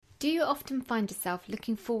Do you often find yourself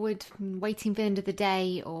looking forward, waiting for the end of the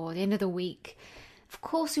day or the end of the week? Of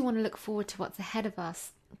course we want to look forward to what's ahead of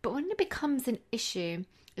us, but when it becomes an issue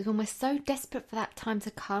is when we're so desperate for that time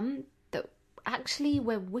to come that actually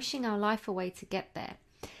we're wishing our life away to get there.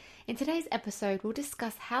 In today's episode, we'll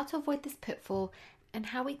discuss how to avoid this pitfall and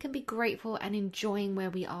how we can be grateful and enjoying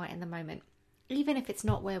where we are in the moment, even if it's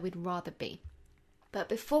not where we'd rather be. But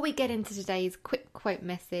before we get into today's quick quote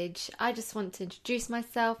message, I just want to introduce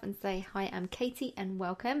myself and say hi, I'm Katie and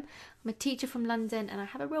welcome. I'm a teacher from London and I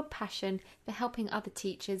have a real passion for helping other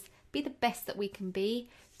teachers be the best that we can be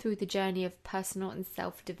through the journey of personal and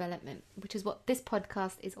self-development, which is what this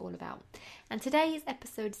podcast is all about. And today is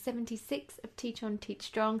episode 76 of Teach On, Teach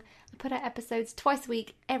Strong. I put out episodes twice a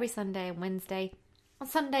week, every Sunday and Wednesday. On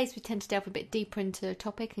Sundays, we tend to delve a bit deeper into the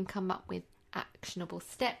topic and come up with actionable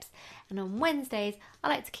steps, and on Wednesdays I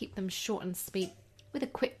like to keep them short and sweet with a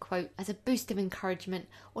quick quote as a boost of encouragement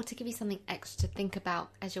or to give you something extra to think about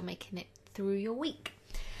as you're making it through your week.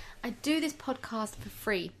 I do this podcast for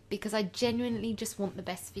free because I genuinely just want the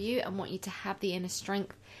best for you and want you to have the inner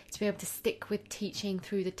strength to be able to stick with teaching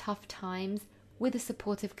through the tough times with a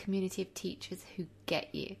supportive community of teachers who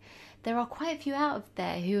get you. There are quite a few out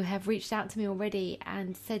there who have reached out to me already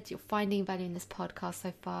and said you're finding value in this podcast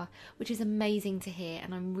so far, which is amazing to hear,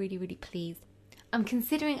 and I'm really, really pleased. I'm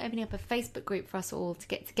considering opening up a Facebook group for us all to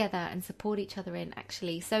get together and support each other in,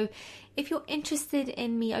 actually. So if you're interested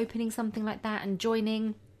in me opening something like that and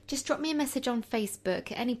joining, just drop me a message on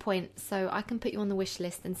Facebook at any point so I can put you on the wish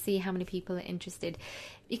list and see how many people are interested.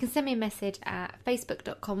 You can send me a message at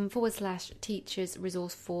facebook.com/Teachers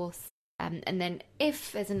Resource Force. And then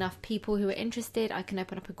if there's enough people who are interested, I can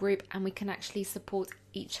open up a group and we can actually support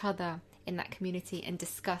each other in that community and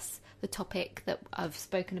discuss the topic that I've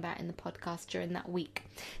spoken about in the podcast during that week.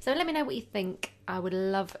 So let me know what you think. I would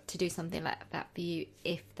love to do something like that for you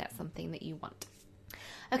if that's something that you want.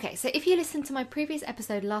 Okay, so if you listened to my previous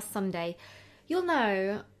episode last Sunday, you'll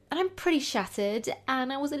know I'm pretty shattered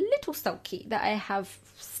and I was a little sulky that I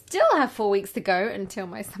still have 4 weeks to go until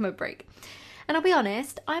my summer break. And I'll be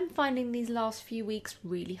honest, I'm finding these last few weeks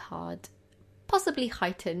really hard, possibly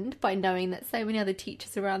heightened by knowing that so many other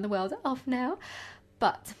teachers around the world are off now.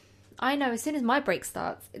 But I know as soon as my break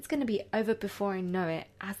starts, it's going to be over before I know it,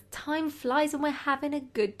 as time flies and we're having a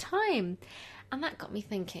good time. And that got me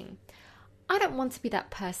thinking, I don't want to be that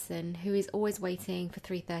person who is always waiting for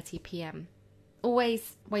 3:30 p.m,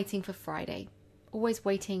 always waiting for Friday, always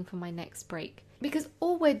waiting for my next break. Because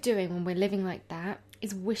all we're doing when we're living like that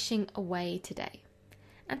is wishing away today.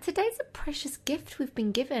 And today's a precious gift we've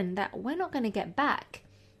been given that we're not going to get back.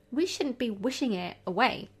 We shouldn't be wishing it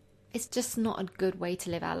away. It's just not a good way to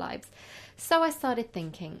live our lives. So I started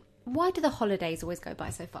thinking, why do the holidays always go by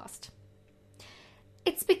so fast?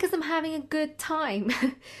 It's because I'm having a good time.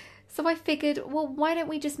 So I figured, well, why don't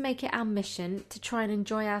we just make it our mission to try and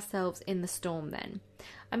enjoy ourselves in the storm then?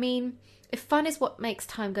 I mean, if fun is what makes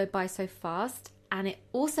time go by so fast, and it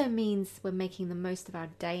also means we're making the most of our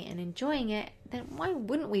day and enjoying it, then why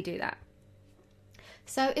wouldn't we do that?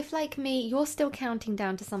 So if, like me, you're still counting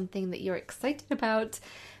down to something that you're excited about,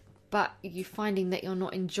 but you're finding that you're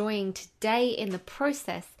not enjoying today in the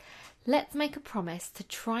process, let's make a promise to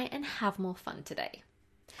try and have more fun today.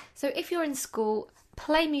 So if you're in school,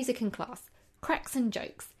 play music in class, crack some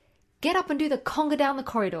jokes, get up and do the conga down the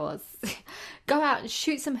corridors, go out and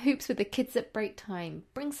shoot some hoops with the kids at break time,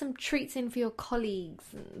 bring some treats in for your colleagues,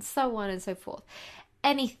 and so on and so forth.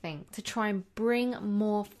 Anything to try and bring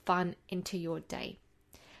more fun into your day.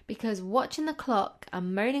 Because watching the clock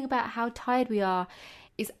and moaning about how tired we are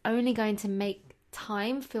is only going to make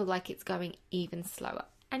time feel like it's going even slower.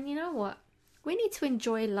 And you know what? We need to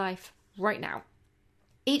enjoy life right now.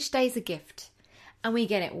 Each day is a gift. And we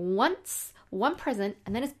get it once, one present,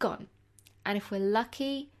 and then it's gone. And if we're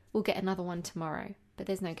lucky, we'll get another one tomorrow. But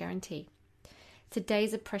there's no guarantee.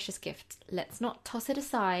 Today's a precious gift. Let's not toss it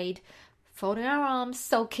aside, folding our arms,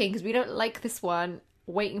 sulking because we don't like this one,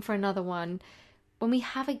 waiting for another one, when we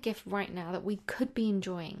have a gift right now that we could be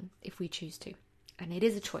enjoying if we choose to. And it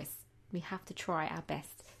is a choice. We have to try our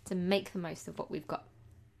best to make the most of what we've got.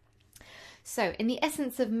 So, in the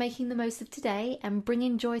essence of making the most of today and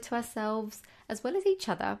bringing joy to ourselves as well as each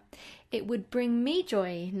other, it would bring me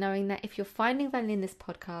joy knowing that if you're finding value in this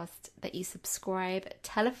podcast, that you subscribe,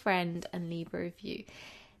 tell a friend and leave a review.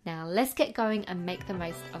 Now, let's get going and make the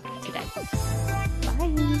most of today.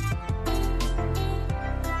 Bye!